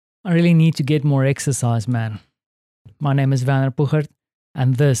I really need to get more exercise, man. My name is Werner Puchert,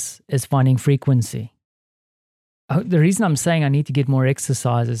 and this is Finding Frequency. The reason I'm saying I need to get more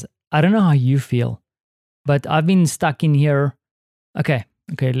exercise is I don't know how you feel, but I've been stuck in here. Okay,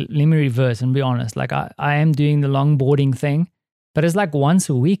 let me reverse and be honest. Like, I am doing the longboarding thing, but it's like once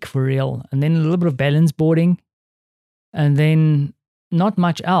a week for real, and then a little bit of balance boarding, and then not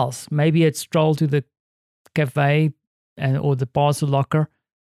much else. Maybe it's stroll to the cafe or the parcel locker.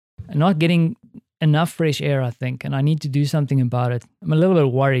 Not getting enough fresh air, I think, and I need to do something about it. I'm a little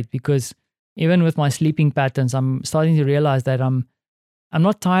bit worried because even with my sleeping patterns, I'm starting to realize that I'm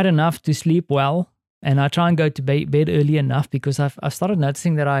not tired enough to sleep well, and I try and go to bed early enough because I've started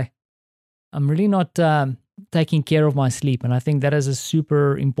noticing that I'm really not taking care of my sleep, and I think that is a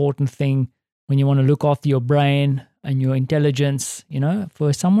super important thing when you want to look after your brain and your intelligence. You know,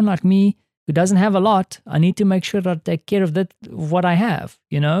 for someone like me who doesn't have a lot, I need to make sure that I take care of what I have,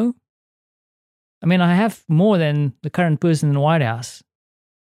 you know? I mean, I have more than the current person in the White House.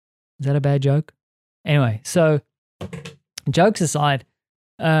 Is that a bad joke? Anyway, so jokes aside,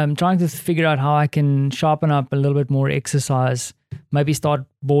 trying to figure out how I can sharpen up a little bit more exercise, maybe start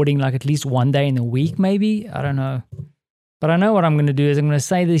boarding like at least one day in a week, maybe. I don't know. But I know what I'm going to do is I'm going to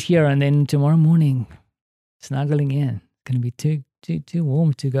say this here and then tomorrow morning, snuggling in. It's going to be too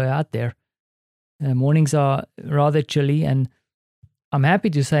warm to go out there. Mornings are rather chilly, and I'm happy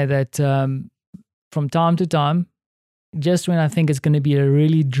to say that from time to time, just when I think it's going to be a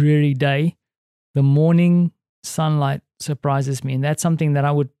really dreary day, the morning sunlight surprises me. And that's something that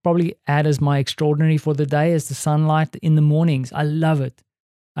I would probably add as my extraordinary for the day, is the sunlight in the mornings. I love it.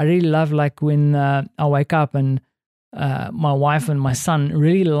 I really love like when I wake up and my wife and my son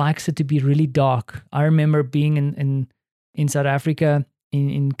really likes it to be really dark. I remember being in South Africa,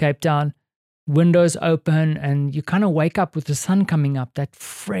 in Cape Town, windows open, and you kind of wake up with the sun coming up, that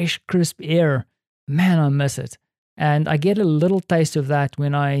fresh, crisp air. Man, I miss it. And I get a little taste of that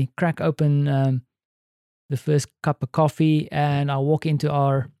when I crack open the first cup of coffee and I walk into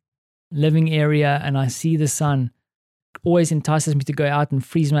our living area and I see the sun. Always entices me to go out and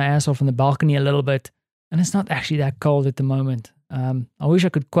freeze my ass off on the balcony a little bit. And it's not actually that cold at the moment. I wish I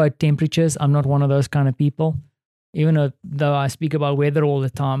could quote temperatures. I'm not one of those kind of people, even though I speak about weather all the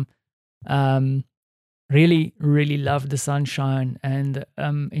time. Really, really love the sunshine and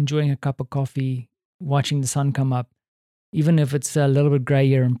enjoying a cup of coffee, watching the sun come up, even if it's a little bit gray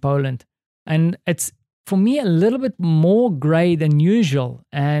here in Poland. And it's, for me, a little bit more gray than usual.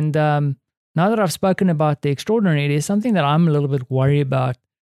 And now that I've spoken about the extraordinary, it is something that I'm a little bit worried about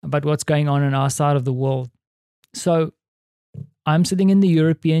what's going on in our side of the world. So I'm sitting in the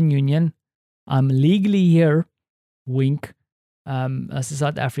European Union. I'm legally here, wink, as a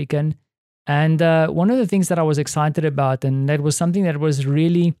South African. And one of the things that I was excited about, and that was something that was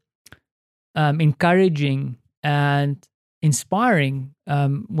really encouraging and inspiring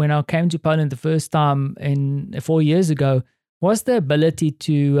when I came to Poland the first time 4 years ago, was the ability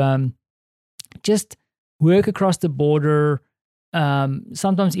to just work across the border,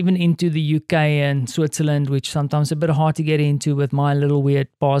 sometimes even into the UK and Switzerland, which sometimes a bit hard to get into with my little weird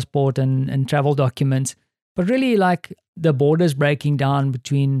passport and travel documents. But really, like, the borders breaking down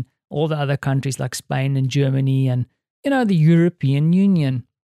between all the other countries like Spain and Germany and, the European Union.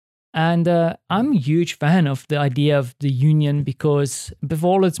 And I'm a huge fan of the idea of the union because,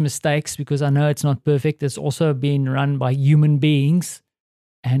 before all its mistakes, because I know it's not perfect, it's also being run by human beings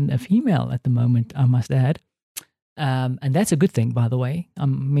and a female at the moment, I must add. And that's a good thing, by the way.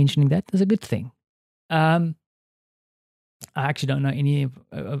 I'm mentioning that as a good thing. I actually don't know any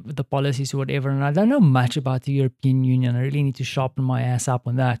of the policies or whatever, and I don't know much about the European Union. I really need to sharpen my ass up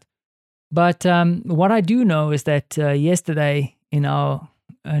on that. But what I do know is that yesterday in the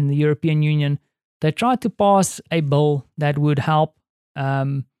European Union, they tried to pass a bill that would help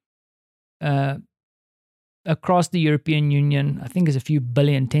across the European Union. I think it's a few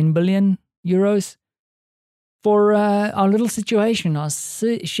billion, 10 billion euros for our little situation, our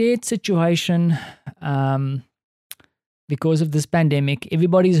shared situation. Because of this pandemic,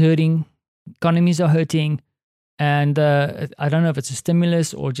 everybody's hurting, economies are hurting, and I don't know if it's a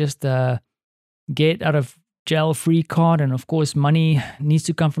stimulus or just a get out of jail free card. And of course, money needs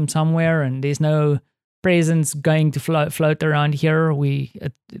to come from somewhere, and there's no presents going to float around here. We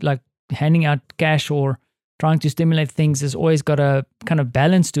like handing out cash or trying to stimulate things has always got a kind of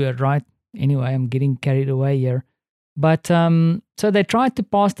balance to it, right? Anyway, I'm getting carried away here. But so they tried to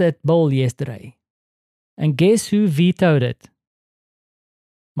pass that bill yesterday. And guess who vetoed it?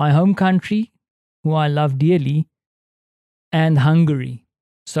 My home country, who I love dearly, and Hungary.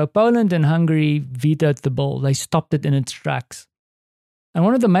 So Poland and Hungary vetoed the bill. They stopped it in its tracks. And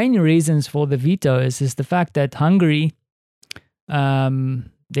one of the main reasons for the veto is the fact that Hungary,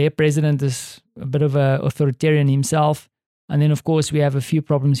 their president is a bit of an authoritarian himself. And then, of course, we have a few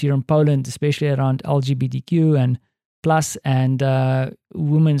problems here in Poland, especially around LGBTQ and plus and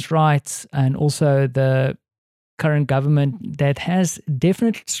women's rights, and also the current government that has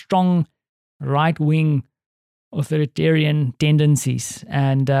definitely strong right-wing authoritarian tendencies.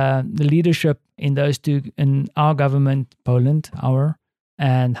 And the leadership in those two, in our government, Poland,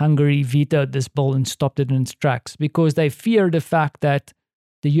 and Hungary, vetoed this bill and stopped it in its tracks because they fear the fact that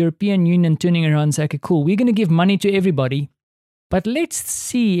the European Union turning around and saying, okay, cool, we're going to give money to everybody, but let's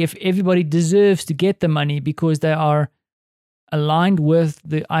see if everybody deserves to get the money because they are aligned with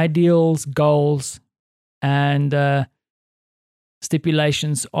the ideals, goals, and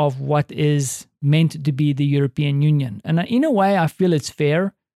stipulations of what is meant to be the European Union. And in a way, I feel it's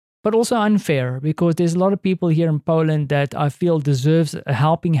fair, but also unfair because there's a lot of people here in Poland that I feel deserves a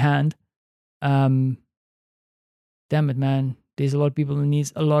helping hand. Damn it, man. There's a lot of people who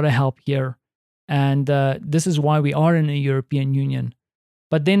needs a lot of help here. And this is why we are in the European Union.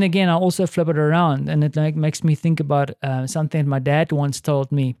 But then again, I also flip it around, and it makes me think about something that my dad once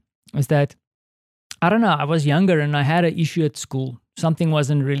told me, is that, I don't know, I was younger and I had an issue at school. Something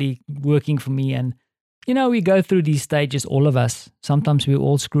wasn't really working for me. And, you know, we go through these stages, all of us. Sometimes we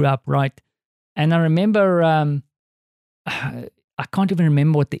all screw up, right? And I remember, I can't even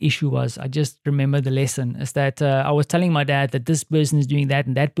remember what the issue was. I just remember the lesson is that I was telling my dad that this person is doing that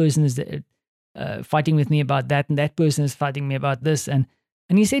and that person is fighting with me about that and that person is fighting me about this. And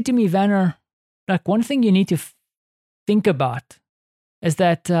he said to me, Vanner, like one thing you need to think about is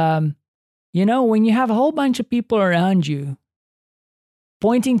that, you know, when you have a whole bunch of people around you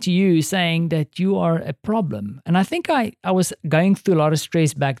pointing to you saying that you are a problem. And I think I was going through a lot of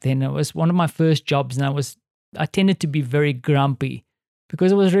stress back then. It was one of my first jobs and I tended to be very grumpy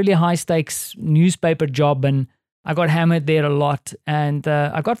because it was really a high stakes newspaper job and I got hammered there a lot and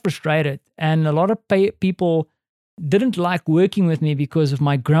I got frustrated. And a lot of people didn't like working with me because of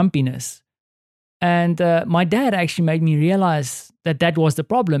my grumpiness. And my dad actually made me realize that was the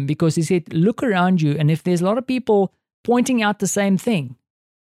problem because he said, look around you and if there's a lot of people pointing out the same thing,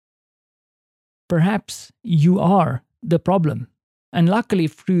 perhaps you are the problem. And luckily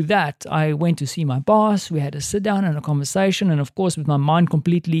through that, I went to see my boss. We had a sit down and a conversation. And of course, with my mind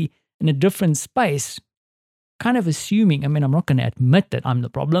completely in a different space, kind of assuming, I mean, I'm not going to admit that I'm the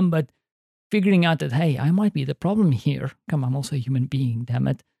problem, but figuring out that, hey, I might be the problem here. Come on, I'm also a human being, damn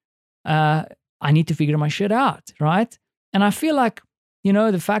it. I need to figure my shit out, right? And I feel like, you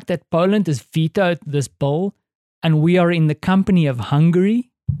know, the fact that Poland has vetoed this bill and we are in the company of Hungary,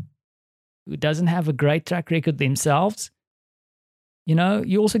 who doesn't have a great track record themselves, you know,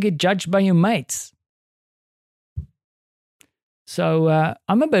 you also get judged by your mates. So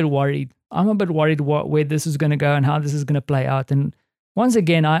I'm a bit worried. I'm a bit worried where this is going to go and how this is going to play out. And once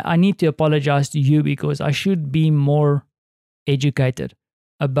again, I need to apologize to you because I should be more educated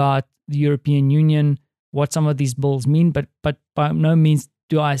about the European Union, what some of these bills mean. But by no means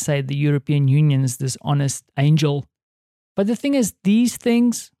do I say the European Union is this honest angel. But the thing is, these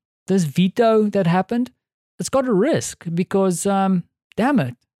things, this veto that happened, it's got a risk because, damn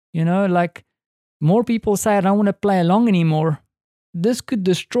it, you know, like more people say, I don't want to play along anymore. This could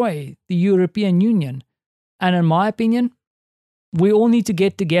destroy the European Union. And in my opinion, we all need to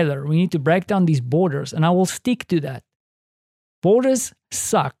get together. We need to break down these borders, and I will stick to that. Borders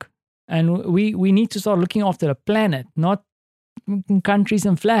suck, and we need to start looking after the planet, not countries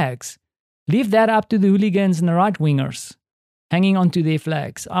and flags. Leave that up to the hooligans and the right-wingers hanging on to their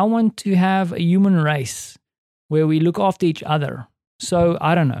flags. I want to have a human race where we look after each other. So,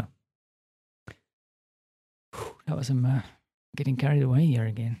 I don't know. That was getting carried away here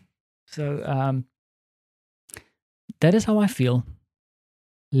again. So, that is how I feel.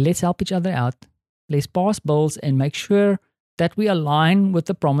 Let's help each other out. Let's pass bills and make sure that we align with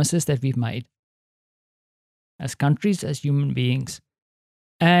the promises that we've made as countries, as human beings.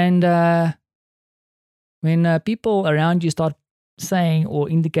 And when people around you start saying or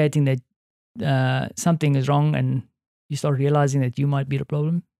indicating that something is wrong and you start realizing that you might be the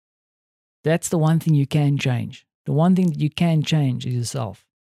problem, that's the one thing you can change. The one thing that you can change is yourself.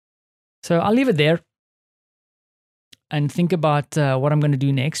 So I'll leave it there and think about what I'm going to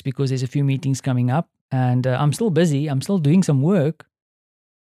do next because there's a few meetings coming up and I'm still busy. I'm still doing some work,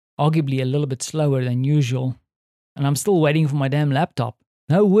 arguably a little bit slower than usual. And I'm still waiting for my damn laptop.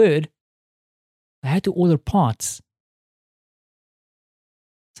 No word. I had to order parts.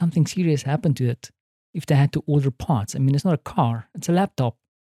 Something serious happened to it if they had to order parts. I mean, it's not a car. It's a laptop.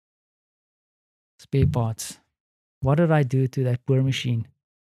 Spare parts. What did I do to that poor machine?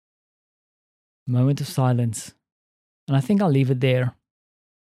 Moment of silence. And I think I'll leave it there.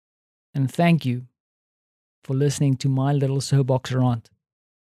 And thank you for listening to my little soapbox rant.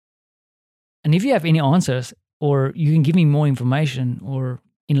 And if you have any answers, or you can give me more information, or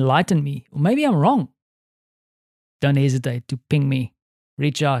enlighten me, or maybe I'm wrong, don't hesitate to ping me.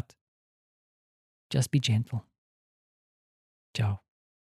 Reach out. Just be gentle. Ciao.